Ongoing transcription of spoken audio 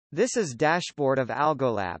This is dashboard of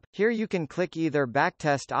Algolab. Here you can click either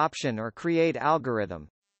backtest option or create algorithm.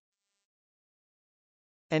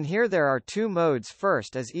 And here there are two modes,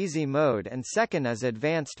 first is easy mode and second is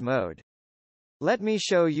advanced mode. Let me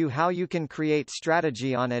show you how you can create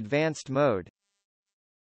strategy on advanced mode.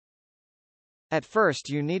 At first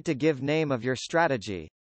you need to give name of your strategy.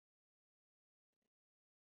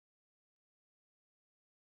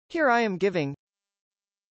 Here I am giving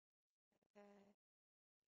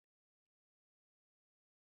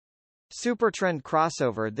Supertrend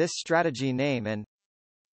crossover this strategy name, and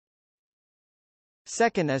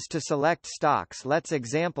second is to select stocks. Let's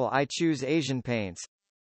example I choose Asian Paints.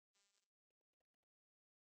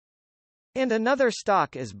 And another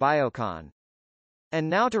stock is Biocon. And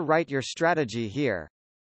now to write your strategy here.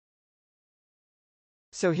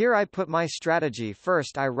 So here I put my strategy.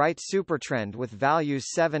 First I write Supertrend with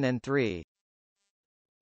values 7 and 3.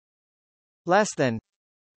 Less than.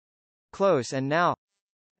 Close, and now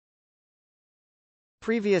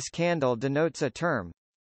previous candle denotes a term.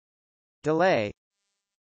 Delay.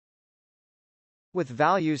 With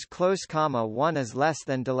values close, comma 1 is less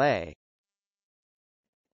than delay.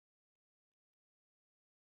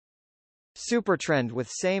 Supertrend with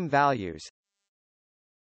same values.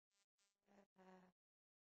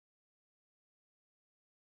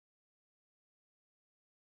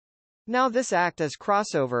 Now this act as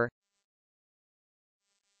crossover.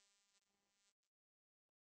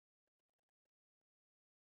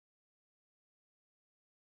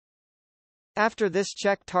 After this,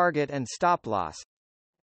 check target and stop loss.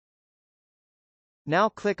 Now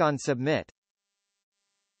click on submit.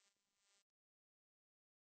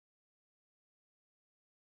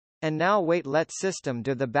 And now wait, let system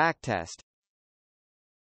do the backtest.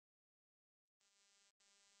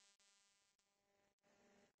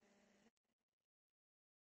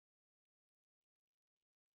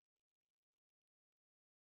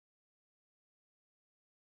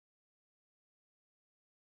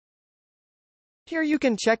 Here you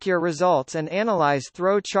can check your results and analyze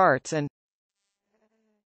throw charts, and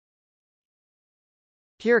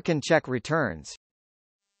here can check returns.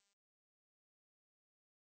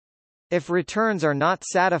 If returns are not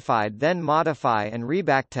satisfied, then modify and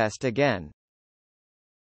rebacktest again.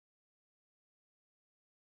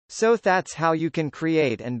 So that's how you can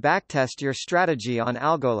create and backtest your strategy on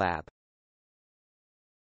Algolab.